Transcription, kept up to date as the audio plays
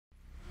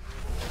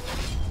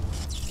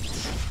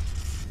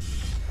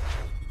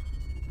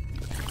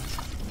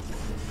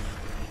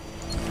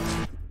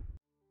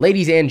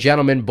Ladies and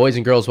gentlemen, boys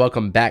and girls,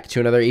 welcome back to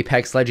another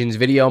Apex Legends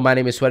video. My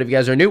name is Sweat if you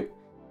guys are new.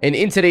 And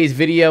in today's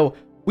video,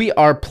 we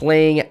are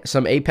playing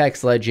some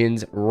Apex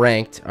Legends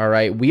ranked. All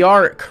right, we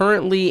are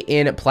currently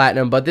in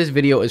platinum, but this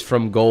video is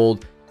from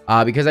gold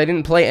because I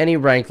didn't play any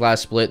ranked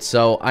last split.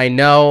 So I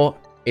know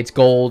it's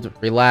gold.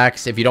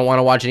 Relax. If you don't want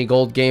to watch any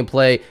gold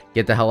gameplay,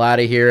 get the hell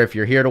out of here. If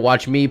you're here to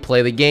watch me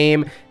play the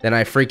game, then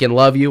I freaking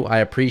love you. I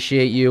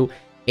appreciate you.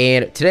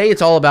 And today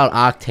it's all about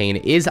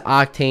Octane. Is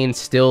Octane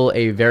still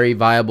a very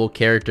viable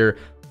character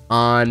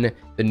on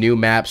the new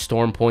map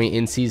Stormpoint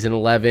in Season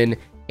 11?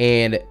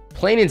 And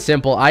plain and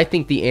simple, I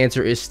think the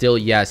answer is still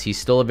yes. He's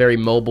still a very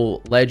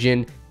mobile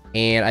legend,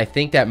 and I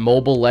think that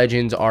mobile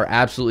legends are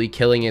absolutely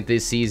killing it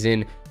this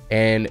season.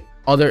 And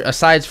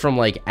aside from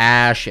like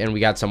Ash, and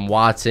we got some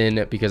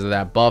Watson because of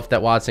that buff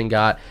that Watson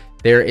got,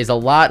 there is a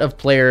lot of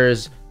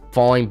players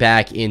falling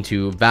back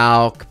into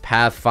Valk,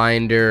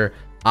 Pathfinder,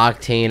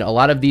 Octane, a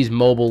lot of these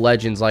mobile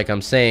legends, like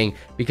I'm saying,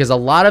 because a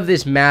lot of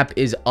this map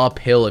is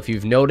uphill. If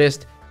you've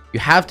noticed, you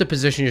have to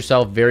position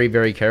yourself very,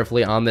 very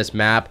carefully on this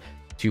map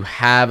to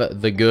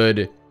have the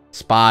good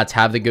spots,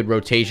 have the good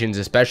rotations,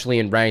 especially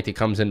in ranked. It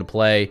comes into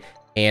play,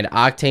 and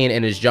Octane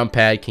and his jump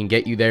pad can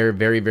get you there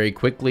very, very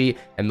quickly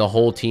and the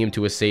whole team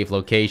to a safe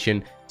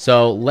location.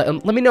 So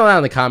let me know down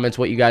in the comments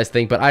what you guys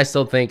think, but I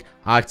still think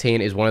Octane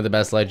is one of the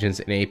best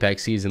legends in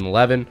Apex Season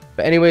 11.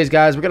 But anyways,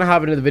 guys, we're going to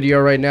hop into the video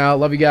right now.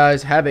 Love you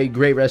guys. Have a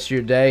great rest of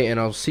your day, and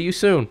I'll see you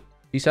soon.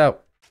 Peace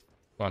out.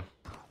 Come on.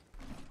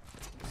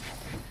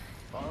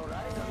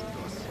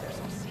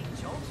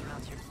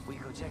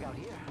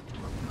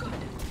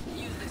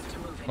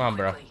 Come on,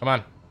 bro. Come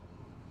on.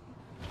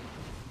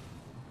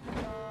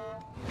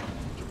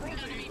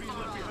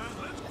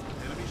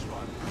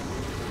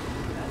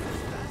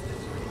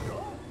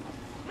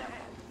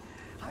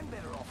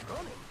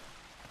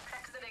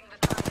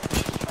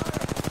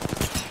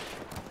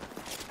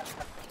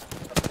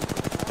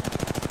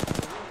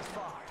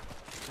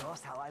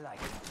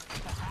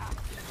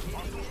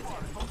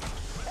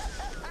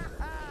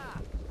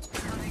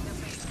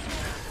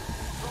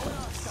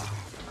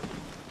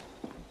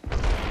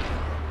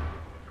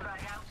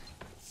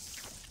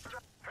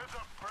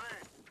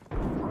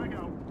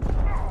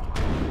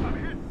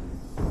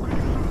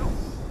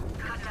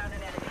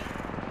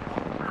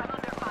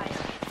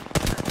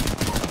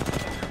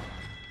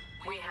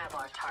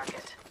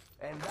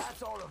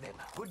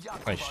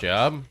 Nice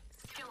job.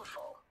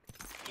 Skillful.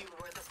 You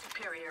were the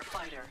superior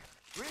fighter.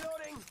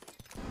 Reloading.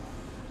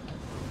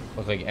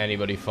 Looks like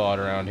anybody fought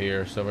around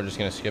here, so we're just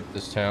gonna skip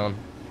this town.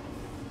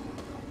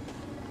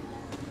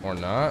 Or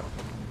not.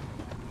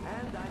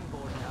 And I'm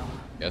bored now.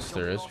 Yes,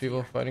 there is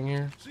people fighting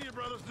here. See you,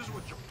 brothers. This is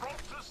what you broke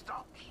to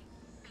stop.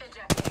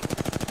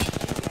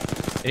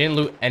 They didn't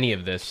loot any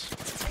of this.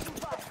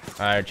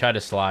 I tried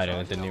to slide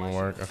and it didn't even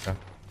work. Okay.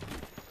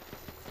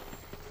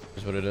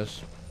 Here's what it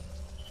is.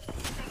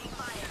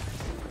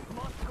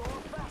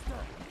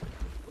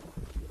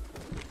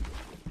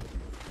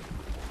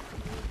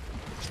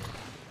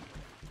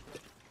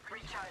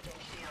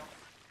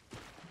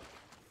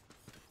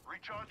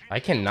 I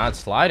cannot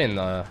slide in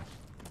the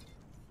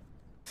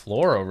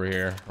floor over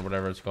here, or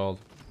whatever it's called.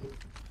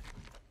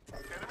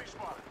 Enemy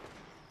spotted.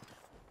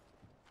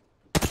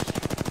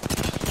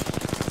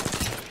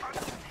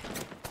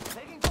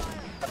 Taking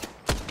fire.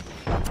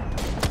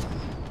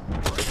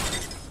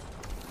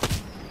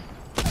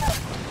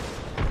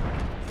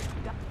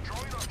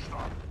 Join up,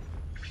 stop.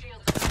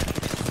 Shield.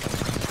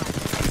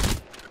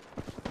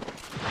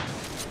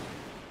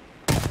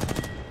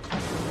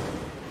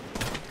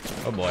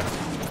 Oh boy.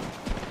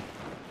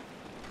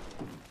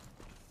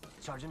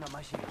 Charging up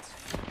my shields.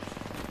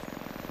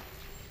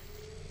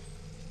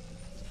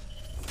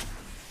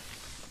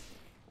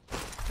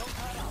 Don't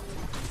cut out.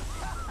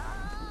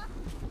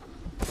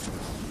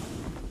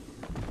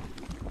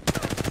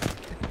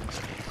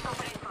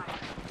 Opening fire.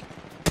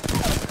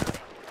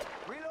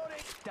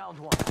 Reloading. Downed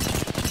one.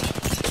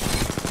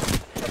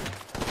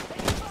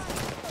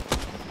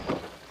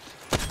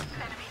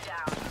 Enemy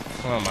down.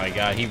 Oh my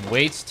god, he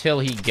waits till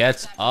he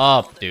gets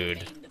up,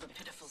 dude.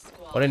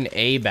 What an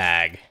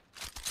A-bag.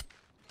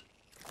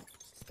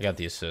 I got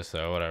the assist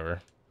though,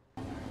 whatever.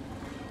 Round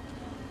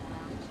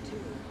 2,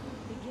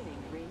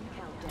 beginning ring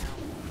countdown.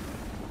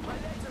 My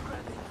legs are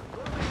cramping.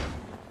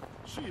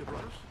 See you,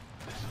 brothers.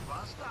 This is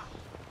my stop.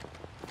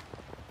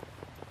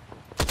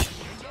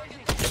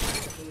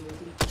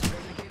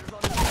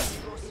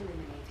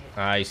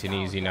 Nice and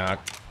easy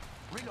knock.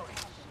 Reloading.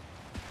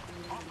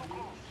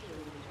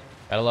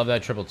 Gotta love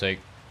that triple take.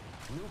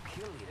 New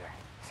kill leader.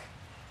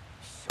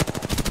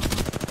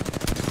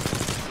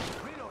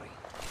 Reloading.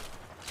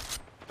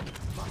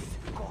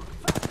 Must go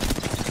fast.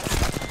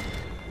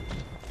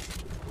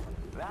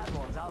 That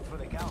one's out for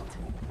the count.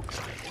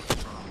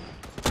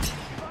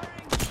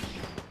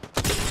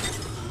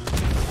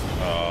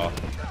 Oh.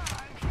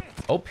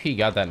 Hope he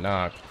got that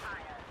knock.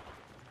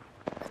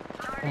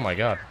 Oh my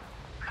god.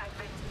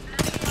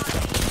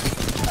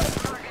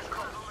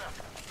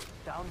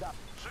 Downed up.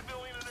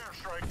 Signaling an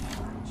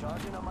airstrike.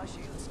 Charging on my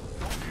shields.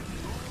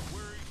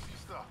 We're easy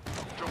stuff.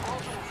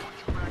 Gibraltar will put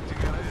you back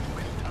together.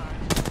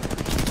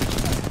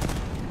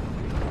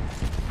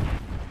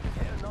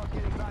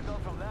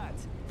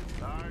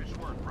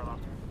 hurt, brother.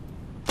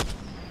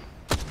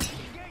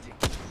 Engaging.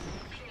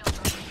 Shields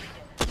are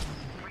depleted.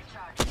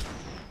 Recharge.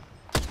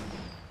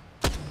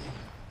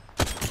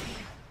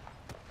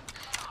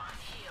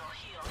 Heal,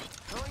 heal.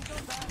 Throwing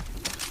gun back.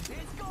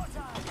 It's go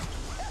time.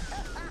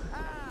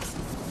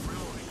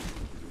 Reloading.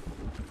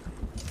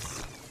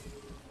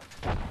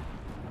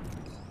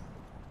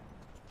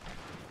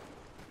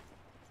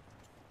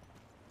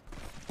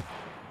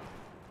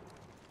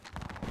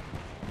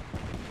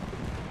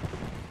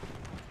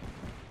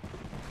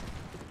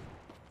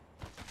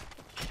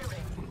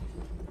 Shooting.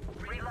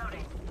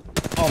 Reloading.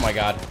 Oh my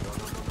god.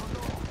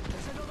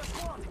 There's another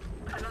squad.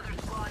 Another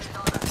squad is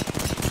on us.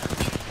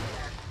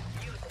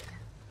 Use it.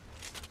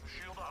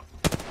 Shield up.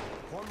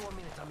 1 more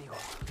minute, amigo.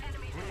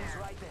 Enemy Rings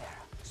there. right there.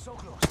 So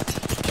close.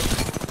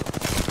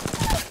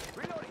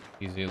 Reloading.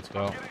 Easy, let's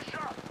go. Getting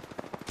shot.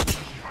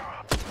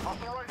 Off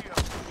the radio.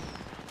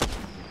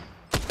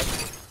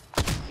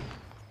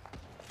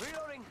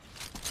 Reloading.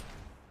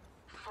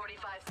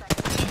 45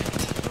 seconds.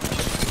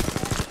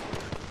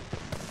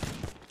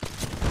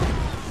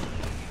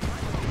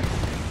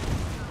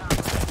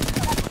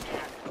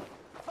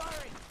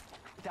 Firing.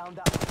 Down.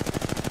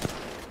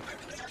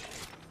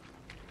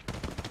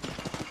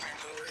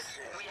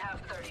 We have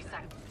 30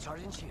 seconds.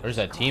 Charging shield. Where's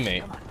that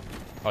teammate? Come on.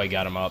 Oh, he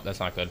got him up. That's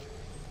not good. This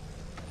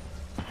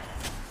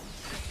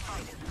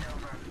fight isn't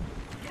over.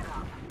 Get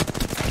up.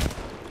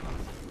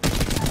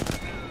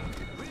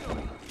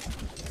 Reloading.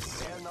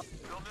 They're not.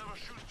 They'll never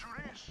shoot through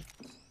this.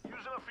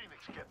 Using a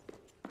Phoenix kit.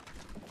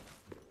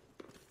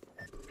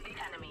 The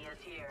enemy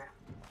is here.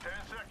 10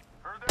 seconds.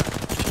 Heard that?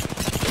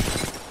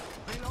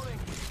 Reloading.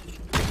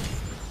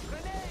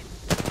 Grenade.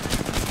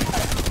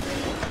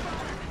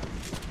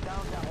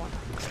 Down that one.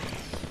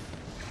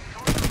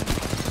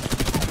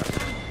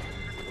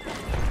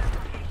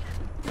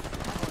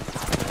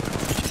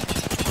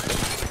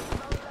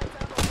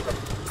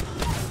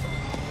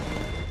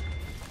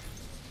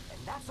 And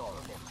that's all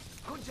of them.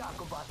 Good job,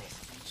 compadres.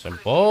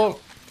 Simple.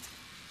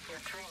 Your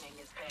training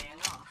is paying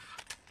off.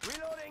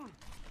 Reloading.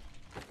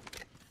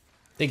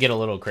 They get a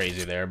little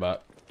crazy there,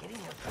 but Getting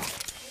him back.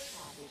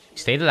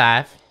 stayed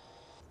alive.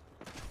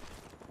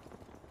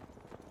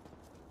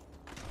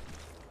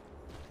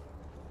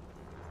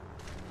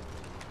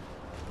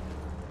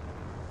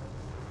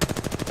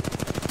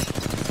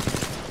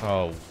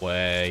 Oh,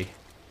 way.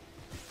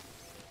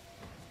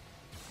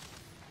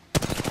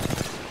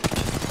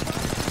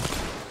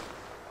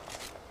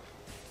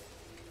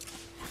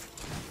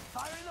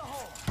 Fire in the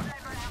hole.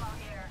 Sniper ammo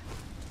here.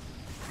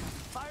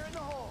 Fire in the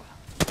hole.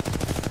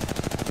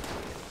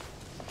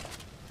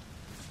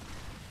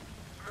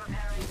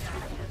 Repairing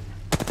damages.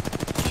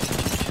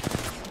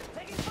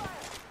 Taking fire.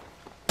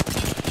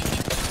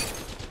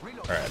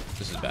 Reload. All right,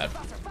 this is bad.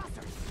 Faster,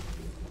 faster.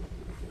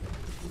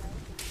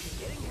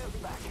 Getting him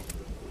back.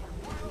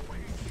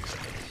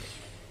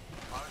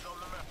 Eyes on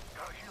the map.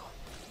 Gotta heal.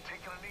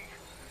 Taking a knee.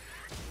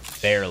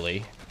 Barely.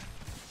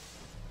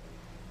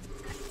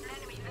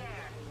 Enemy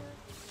there.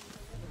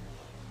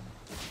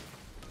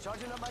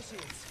 Charging up my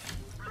shields.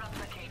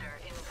 Replicator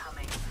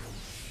incoming.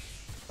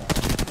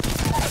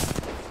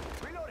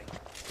 Reloading.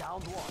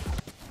 Downed one.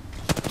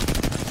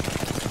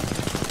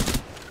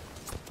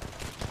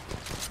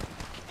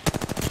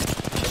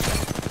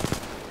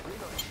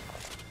 Reloading.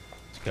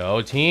 Let's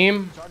go,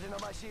 team. Charging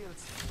up my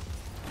shields.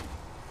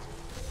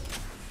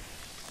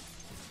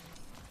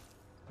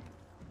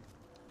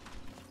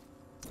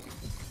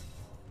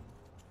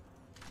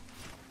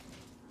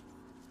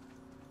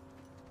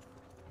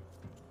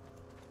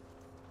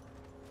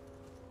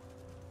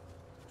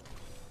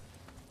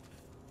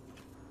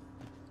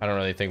 I don't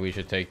really think we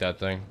should take that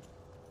thing.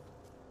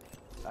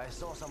 I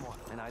saw someone,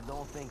 and I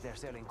don't think they're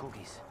selling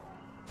cookies.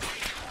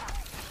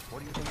 What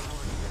do you think is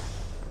over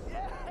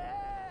here?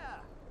 Yeah!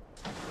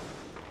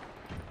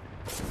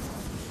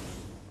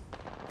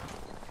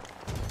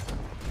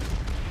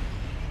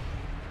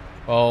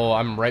 Oh,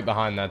 I'm right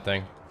behind that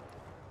thing.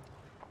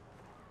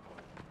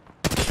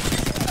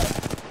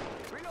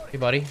 Reloading. Hey,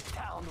 buddy.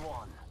 Downed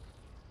one.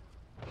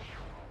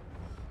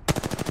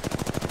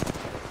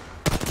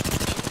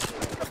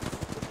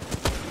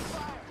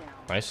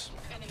 Nice.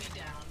 Enemy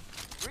down.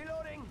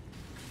 Reloading.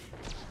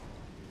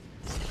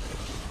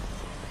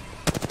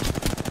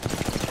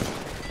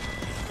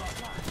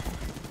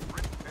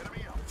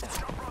 Enemy out.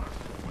 Jump runners.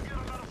 We get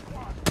another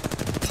squad.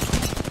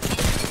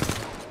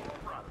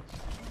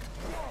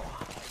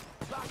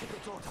 Back at the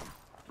totem.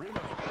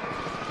 Reloading.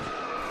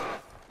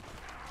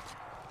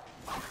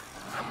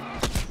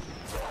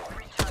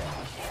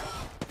 Recharging shield.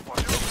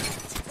 Watch out.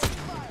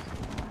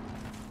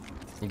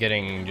 I'm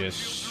getting just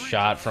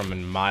shot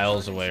from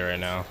miles away right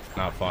now.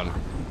 Not fun.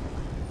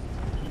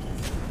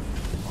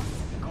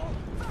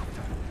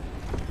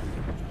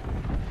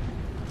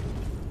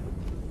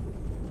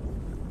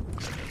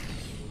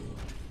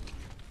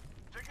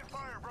 Taking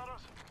fire,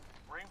 brothers.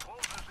 Ring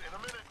closes in a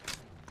minute.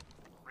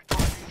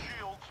 Recharging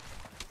shields.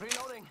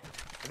 Reloading.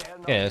 They're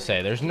not Yeah,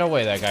 say there's no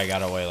way that guy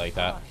got away like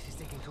that. This is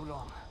taking too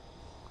long.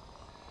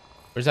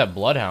 Where's that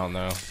bloodhound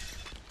though? A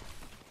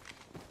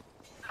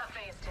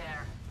phase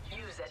tear.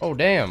 Use it. Oh,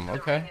 damn. The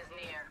Okay. ring is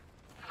near.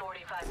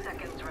 45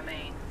 seconds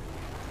remain.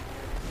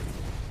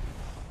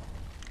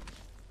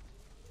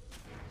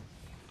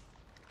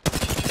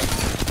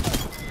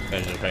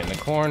 Guy's just right in the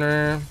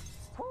corner.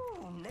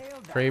 Whew,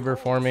 nailed that Kraber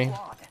whole for me.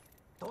 squad.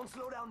 Don't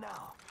slow down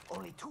now.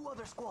 Only 2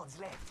 other squads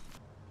left.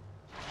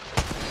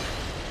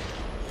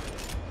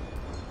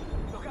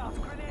 Look out,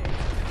 grenade!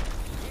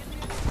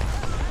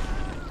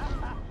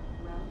 Round 5.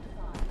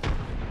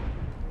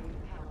 Ring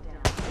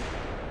countdown.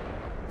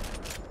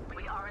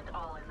 We aren't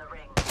all in the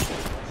ring.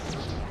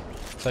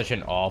 Such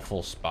an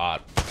awful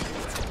spot.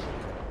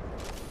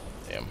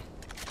 Damn.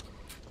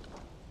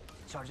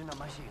 Charging up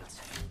my shields.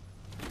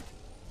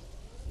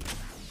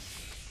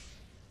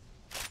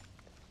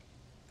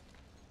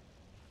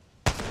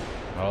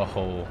 Oh.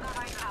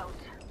 Thermite out.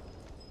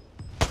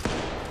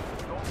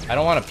 I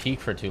don't want to peek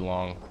for too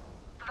long.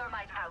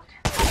 Thermite out.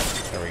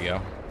 There we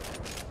go.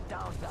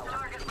 Down that one.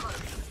 Target close.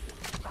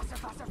 Faster,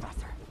 faster,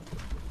 faster.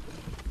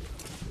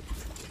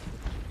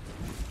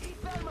 Eat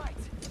thermite.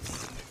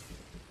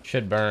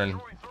 Should burn.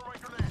 Throwing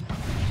thermite grenade.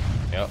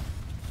 Yep.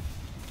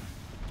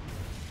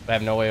 I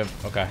have no way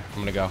of... Okay, I'm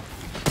gonna go.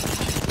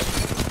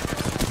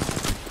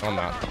 No, I'm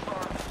not.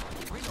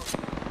 Reload.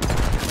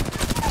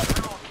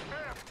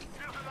 Bam.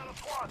 Here's another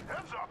squad.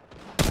 Heads up.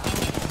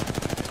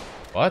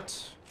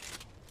 What?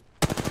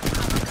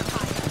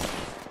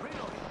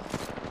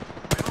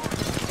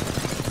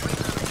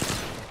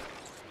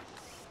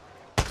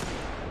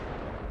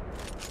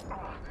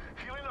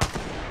 Healing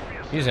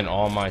up. Using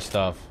all my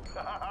stuff.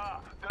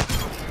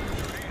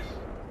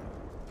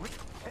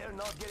 They're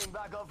not getting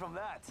back up from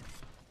that.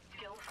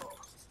 Skillful.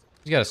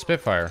 He's got a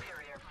Spitfire.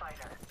 Superior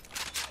fighter.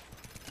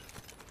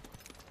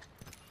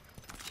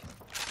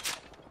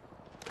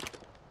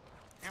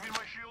 Giving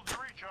my shield to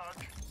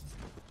recharge.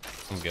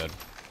 I'm good.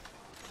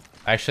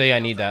 Actually, I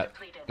need that.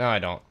 No, I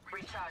don't.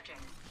 Recharging.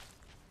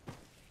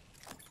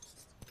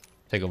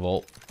 Take a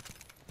volt.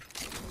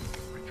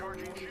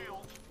 Recharging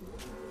shields.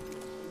 In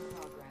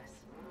progress.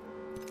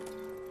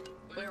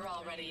 We're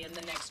already in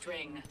the next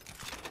ring.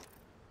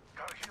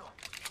 Gotta heal.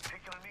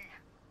 Taking a knee.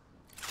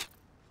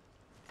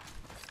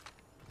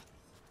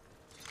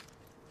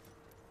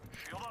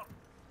 Shield up.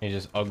 He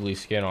just ugly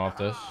skin off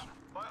this.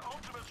 My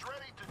ultimate's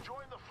ready to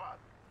join the fun.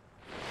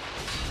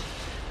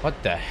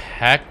 What the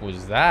heck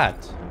was that?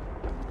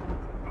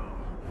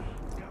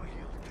 Gotta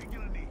heal.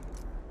 Taking a knee.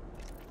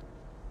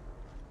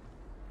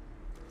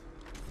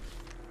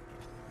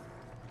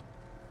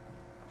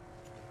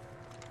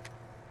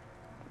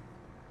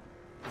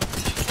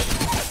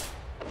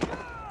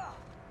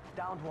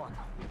 Downed one.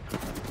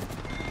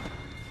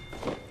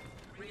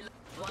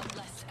 One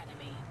less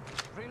enemy.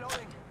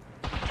 Reloading.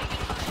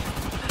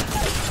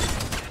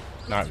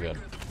 Not good.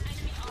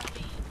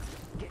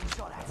 Getting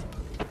shot at.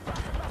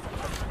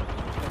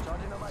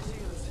 Charging on my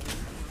shields.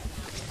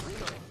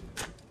 Reloading.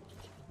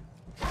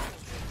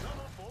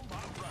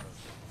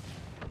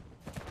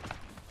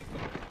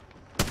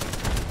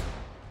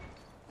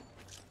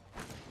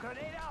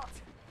 Grenade out.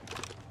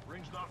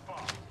 Ring's not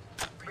far.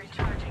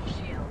 Recharging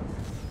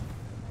shields.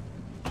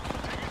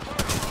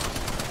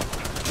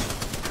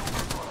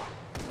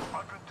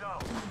 Hundred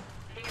down.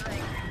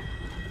 Healing.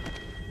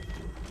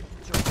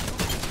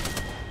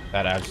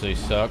 That absolutely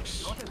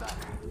sucks. Not back.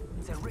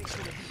 It's a race to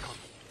the beacon.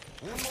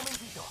 Un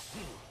momentito.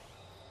 Healing.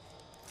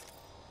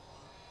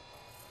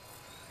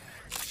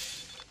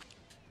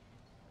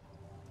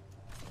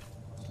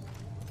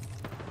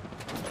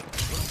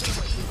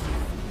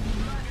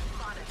 Target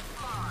spotted.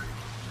 Far.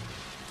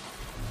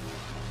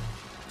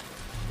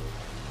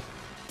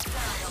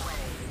 Stay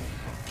away.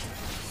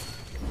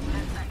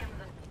 10 seconds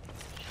and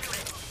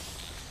shooting.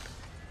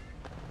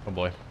 Oh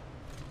boy.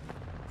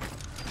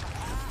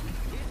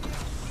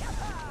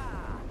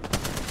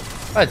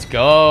 Let's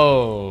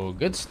go.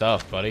 Good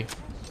stuff, buddy.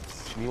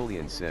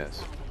 Schmulian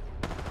says.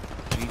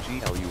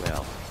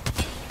 GGLUL.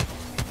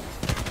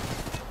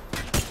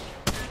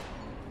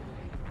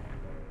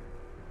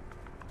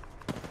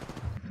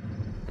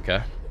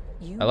 Okay.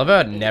 You I love how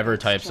it are never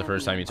Apex types the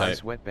first time you type.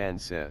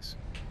 Sweatband says.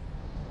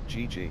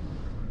 GG.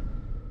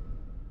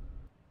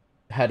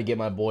 Had to get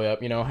my boy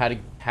up, you know, had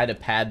to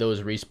pad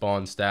those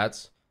respawn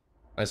stats.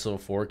 Nice little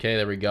 4K,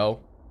 there we go.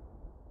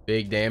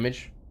 Big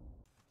damage.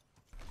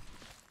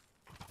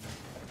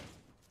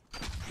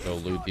 Go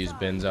loot these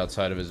bins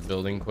outside of his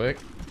building quick.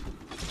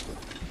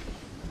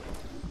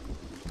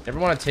 Never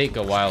want to take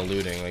a while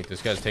looting. Like,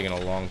 this guy's taking a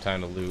long time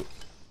to loot.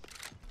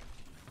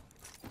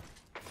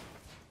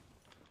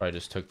 Probably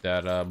just took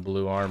that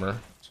blue armor,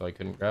 so I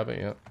couldn't grab it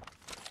yet.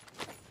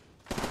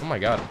 Oh my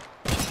god.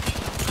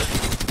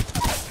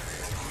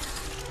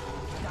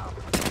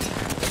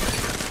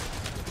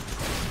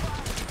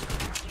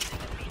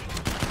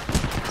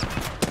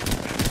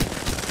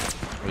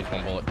 Wait,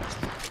 one bullet.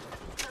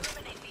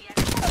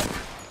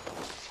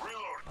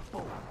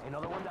 Boom.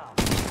 Another one down.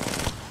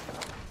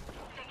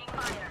 Taking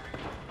fire.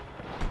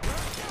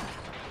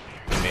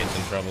 We made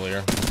some trouble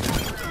here.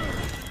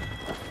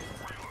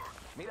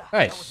 Mira,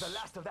 Nice. that was the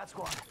last of that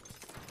squad.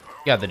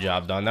 Got the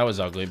job done. That was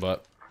ugly,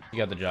 but you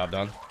got the job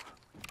done.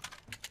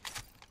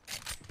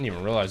 Didn't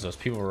even realize those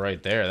people were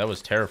right there. That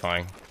was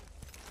terrifying.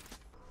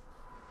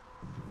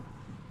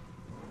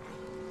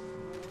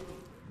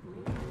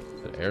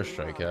 The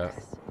airstrike at.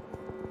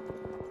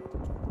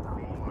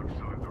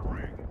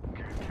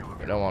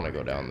 I don't want to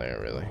go down there,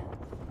 really.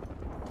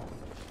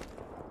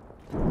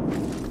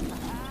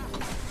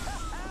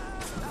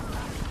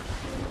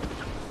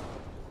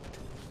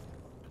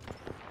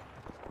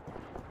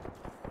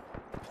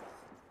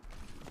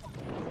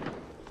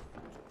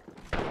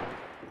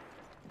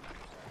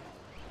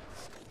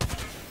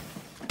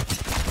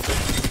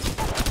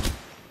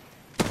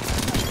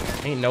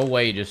 Ain't no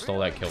way you just stole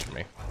that kill from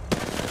me.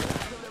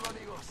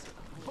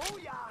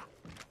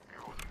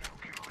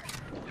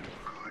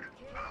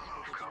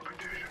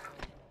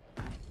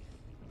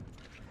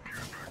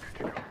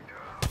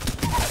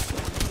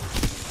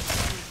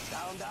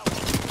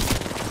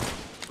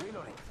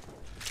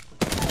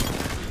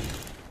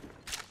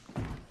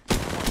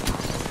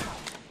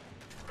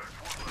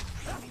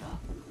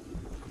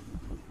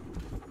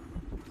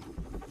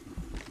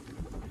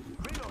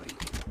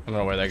 I don't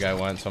know where that guy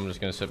went, so I'm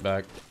just gonna sit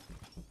back.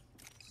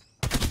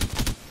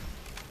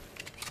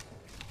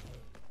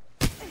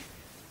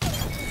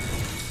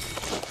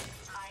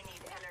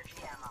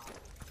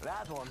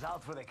 That one's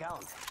out for the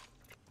count.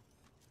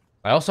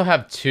 I also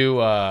have two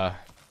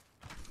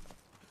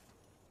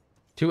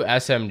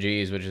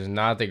SMGs, which is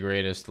not the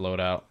greatest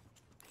loadout.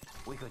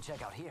 We could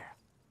check out here.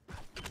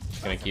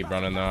 Just gonna keep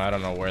running though. I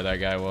don't know where that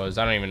guy was.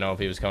 I don't even know if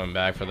he was coming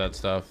back for that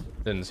stuff.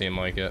 Didn't seem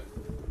like it.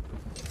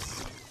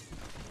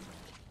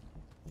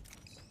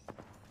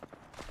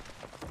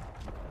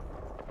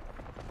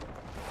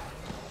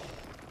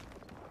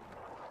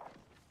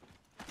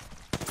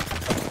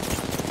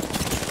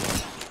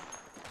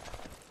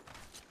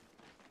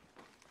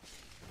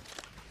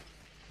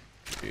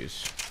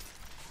 Jeez.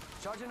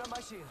 Charging up my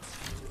shields.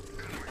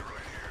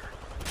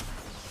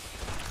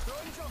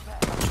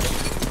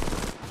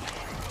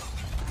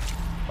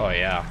 Oh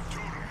yeah.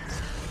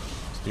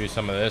 Let's do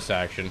some of this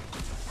action.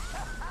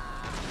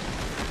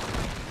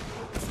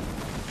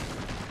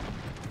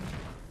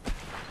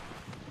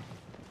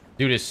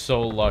 Dude is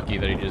so lucky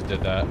that he just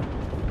did that.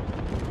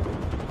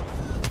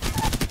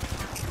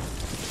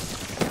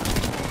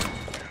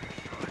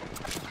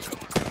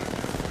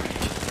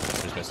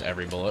 Just missed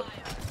every bullet.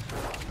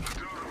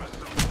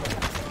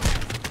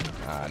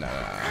 No.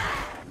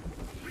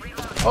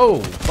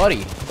 Oh,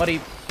 buddy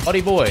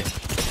boy.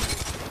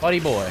 Buddy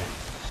boy.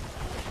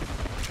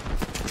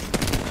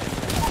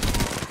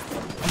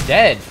 I'm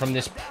dead from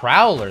this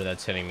prowler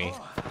that's hitting me.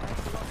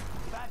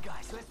 Bad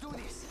guys, let's do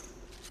this.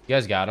 You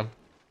guys got him.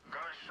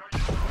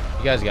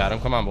 You guys got him.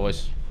 Come on,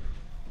 boys.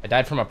 I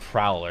died from a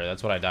prowler.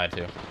 That's what I died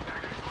to.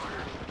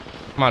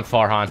 Come on,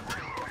 Farhan.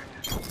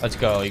 Let's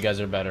go. You guys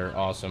are better.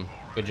 Awesome.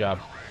 Good job.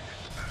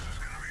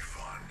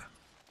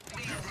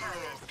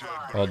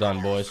 Well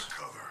done, boys.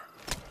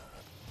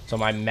 So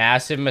my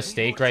massive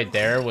mistake right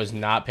there was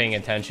not paying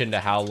attention to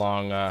how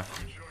long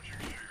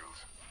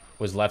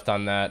was left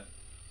on that.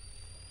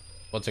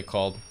 What's it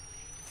called?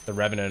 The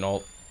Revenant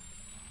ult.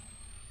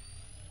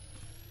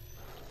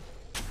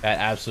 That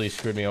absolutely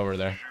screwed me over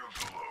there.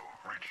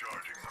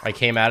 I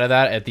came out of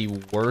that at the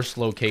worst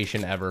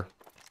location ever.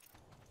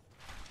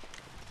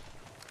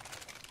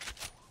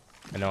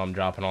 I know I'm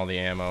dropping all the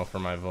ammo for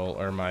my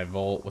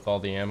Volt with all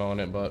the ammo in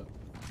it, but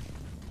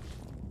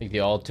I think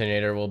the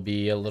alternator will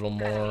be a little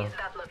more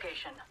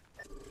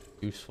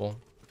useful.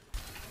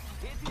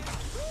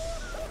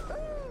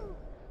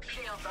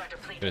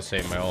 Gonna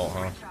save my ult,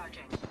 huh?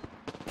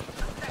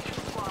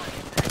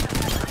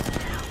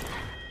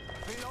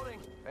 Reloading,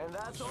 and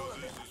that's all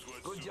of it.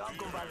 Good job,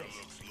 compadres.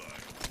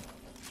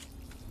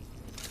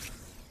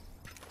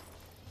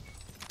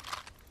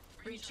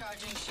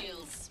 Recharging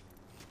shields.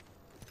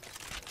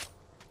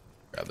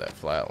 Grab that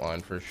flat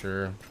line for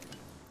sure.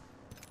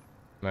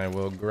 And I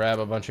will grab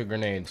a bunch of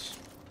grenades.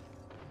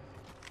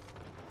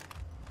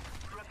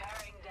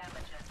 Repairing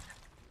damages.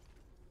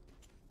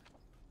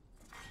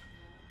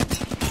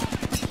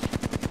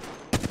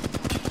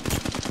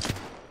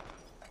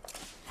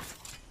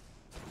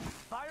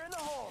 Fire in the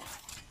hole.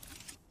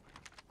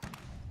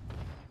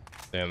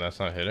 Damn, that's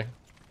not hitting.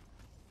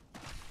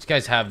 These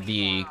guys have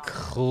the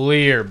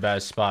clear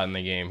best spot in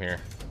the game here.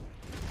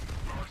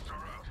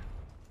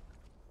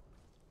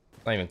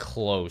 Not even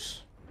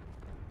close.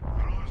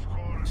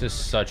 This is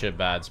such a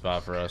bad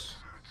spot for us.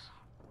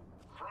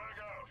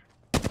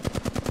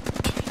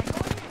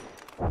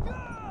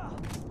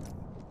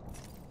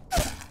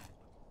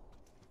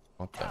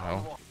 What the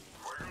hell?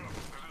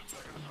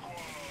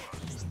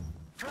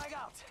 Frag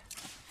out.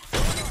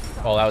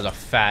 Oh, that was a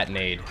fat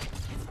nade.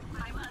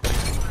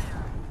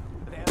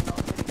 They have not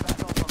taken back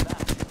off from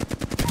that.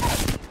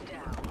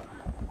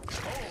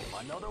 Oh,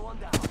 another one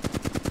down.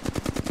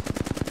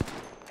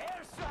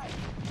 Airstrike.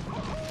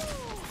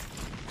 Woohoo!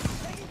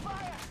 Taking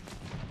fire.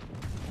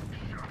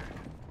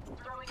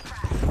 Throwing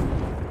crack.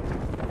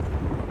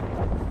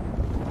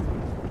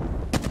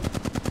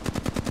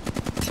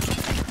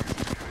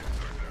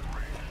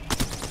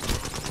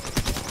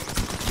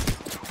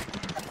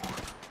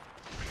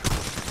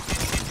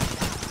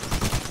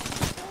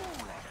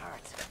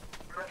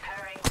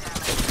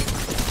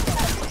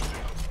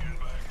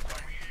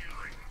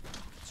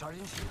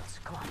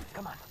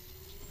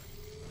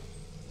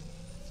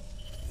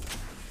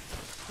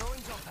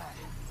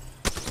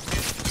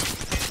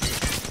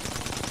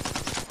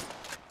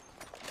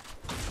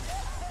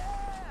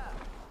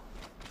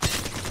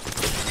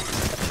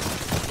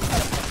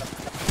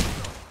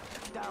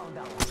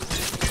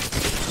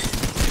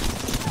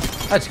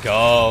 Let's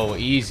go.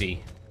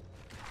 Easy.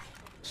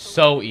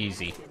 So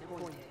easy.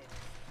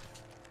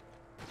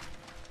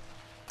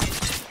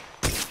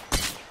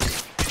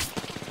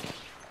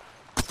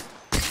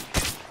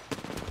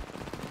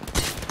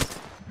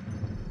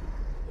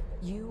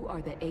 You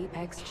are the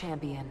Apex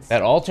champions.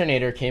 That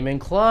alternator came in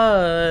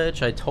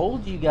clutch. I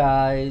told you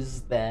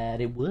guys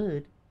that it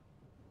would.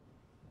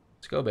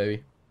 Let's go,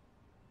 baby.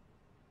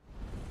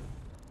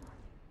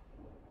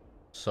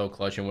 So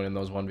clutch and winning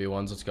those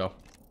 1v1s. Let's go.